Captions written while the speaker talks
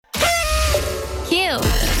Q.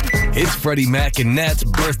 It's Freddie Mac and Nat's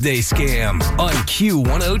birthday scam on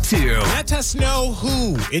Q102. Let us know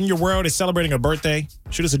who in your world is celebrating a birthday.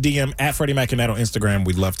 Shoot us a DM at Freddie Mac and Nat on Instagram.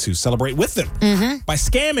 We'd love to celebrate with them by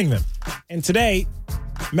scamming them. And today,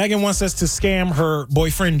 Megan wants us to scam her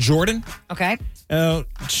boyfriend, Jordan. Okay.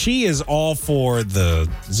 She is all for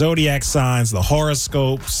the zodiac signs, the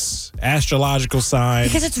horoscopes, astrological signs.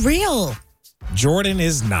 Because it's real. Jordan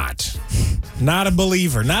is not. Not a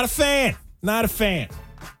believer. Not a fan. Not a fan.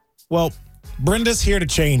 Well, Brenda's here to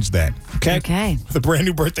change that. Okay? Okay. With a brand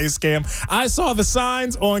new birthday scam. I saw the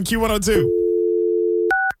signs on Q102.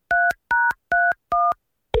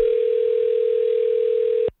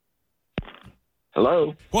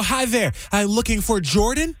 Hello? Well, hi there. I'm looking for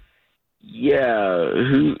Jordan. Yeah,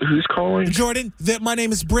 who's calling? Jordan, my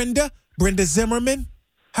name is Brenda. Brenda Zimmerman.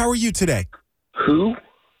 How are you today? Who?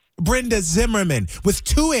 Brenda Zimmerman with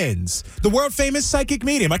 2 N's. The world famous psychic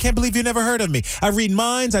medium. I can't believe you never heard of me. I read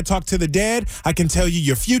minds. I talk to the dead. I can tell you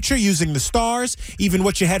your future using the stars, even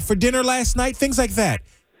what you had for dinner last night, things like that.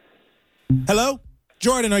 Hello?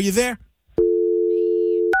 Jordan, are you there?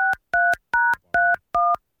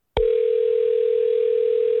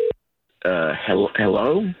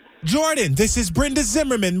 Hello? Jordan, this is Brenda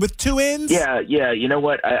Zimmerman with 2 N's. Yeah, you know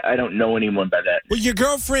what? I don't know anyone by that. Well, your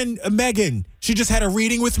girlfriend, Megan, she just had a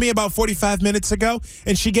reading with me about 45 minutes ago,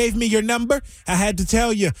 and she gave me your number. I had to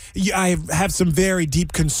tell you, I have some very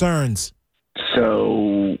deep concerns.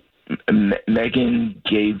 So, Megan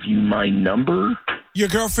gave you my number? Your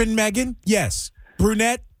girlfriend, Megan? Yes.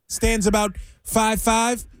 Brunette, stands about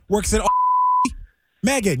 5'5", works at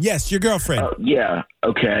Megan, yes, your girlfriend. Yeah,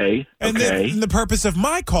 okay. And okay. then the purpose of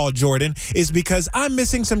my call, Jordan, is because I'm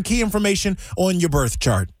missing some key information on your birth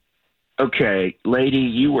chart. Okay, lady,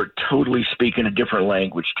 you were totally speaking a different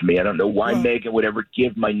language to me. I don't know why Megan would ever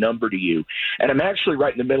give my number to you. And I'm actually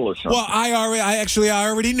right in the middle of something. Well, I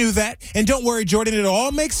already knew that. And don't worry, Jordan, it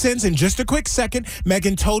all makes sense. In just a quick second,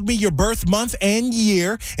 Megan told me your birth month and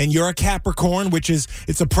year, and you're a Capricorn,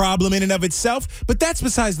 it's a problem in and of itself. But that's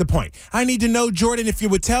besides the point. I need to know, Jordan, if you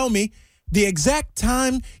would tell me the exact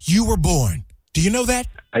time you were born. Do you know that?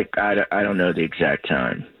 I don't know the exact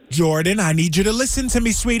time. Jordan, I need you to listen to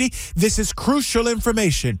me, sweetie. This is crucial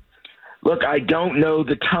information. Look, I don't know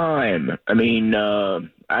the time. I mean,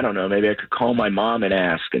 I don't know. Maybe I could call my mom and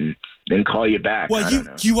ask and then call you back. Well,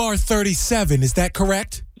 you are 37. Is that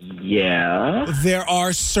correct? Yeah. There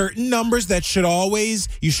are certain numbers that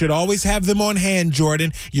you should always have them on hand,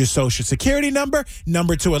 Jordan. Your social security number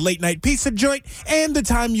to a late night pizza joint, and the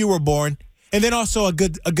time you were born. And then also a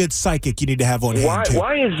good psychic you need to have on hand, too.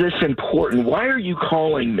 Why is this important? Why are you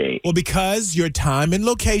calling me? Well, because your time and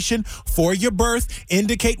location for your birth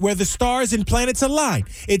indicate where the stars and planets align.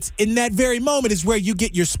 It's in that very moment is where you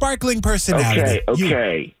get your sparkling personality.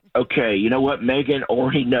 Okay. You know what? Megan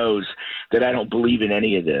already knows that I don't believe in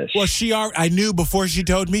any of this. Well, I knew before she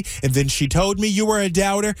told me, and then she told me you were a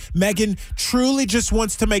doubter. Megan truly just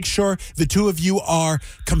wants to make sure the two of you are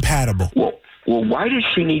compatible. Well, why does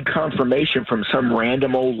she need confirmation from some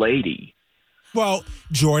random old lady? Well,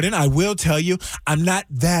 Jordan, I will tell you, I'm not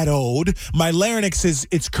that old. My larynx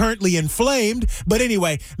it's currently inflamed. But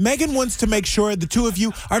anyway, Megan wants to make sure the two of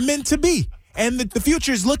you are meant to be. And the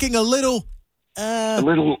future's looking a little... A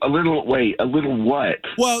little what?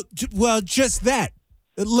 Well, just that.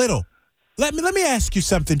 A little. Let me ask you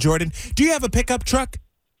something, Jordan. Do you have a pickup truck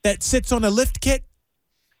that sits on a lift kit?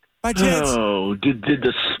 By chance? Oh, did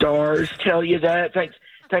the stars tell you that?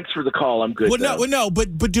 Thanks for the call. I'm good. But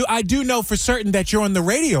I do know for certain that you're on the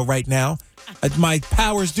radio right now. My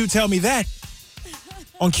powers do tell me that.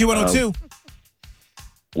 On Q102.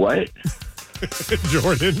 What?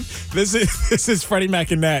 Jordan, this is Freddie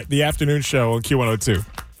Mac and Nat, the afternoon show on Q102.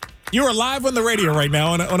 You are live on the radio right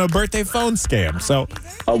now on a birthday phone scam. So,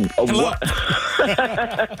 what?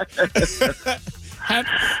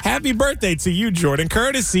 Happy birthday to you, Jordan,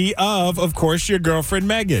 courtesy of course, your girlfriend,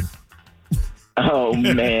 Megan. Oh,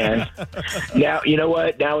 man. Now, you know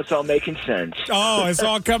what? Now it's all making sense. Oh, it's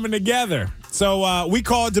all coming together. So we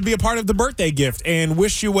called to be a part of the birthday gift and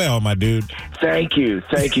wish you well, my dude. Thank you,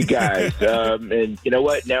 guys. And you know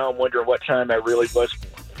what? Now I'm wondering what time I really was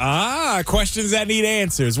born. Questions that need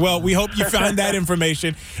answers. Well, we hope you find that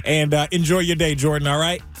information and enjoy your day, Jordan, all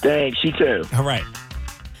right? Thanks, you too. All right.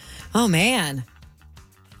 Oh, man.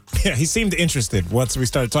 Yeah, he seemed interested once we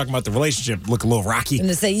started talking about the relationship. Look a little rocky. I'm going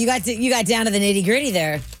to say, you got down to the nitty gritty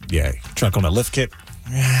there. Yeah, truck on a lift kit.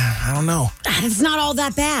 I don't know. It's not all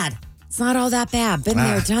that bad. Been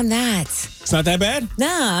there, done that. It's not that bad?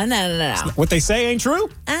 No. What they say ain't true?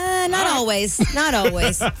 Not always. Not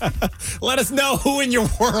always. Let us know who in your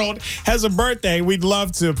world has a birthday. We'd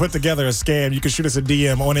love to put together a scam. You can shoot us a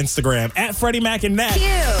DM on Instagram at Freddie Mac and Nat.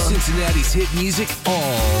 Cute. Cincinnati's hit music all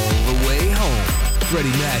the way home. Freddie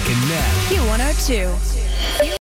Mac and Nat. Q102.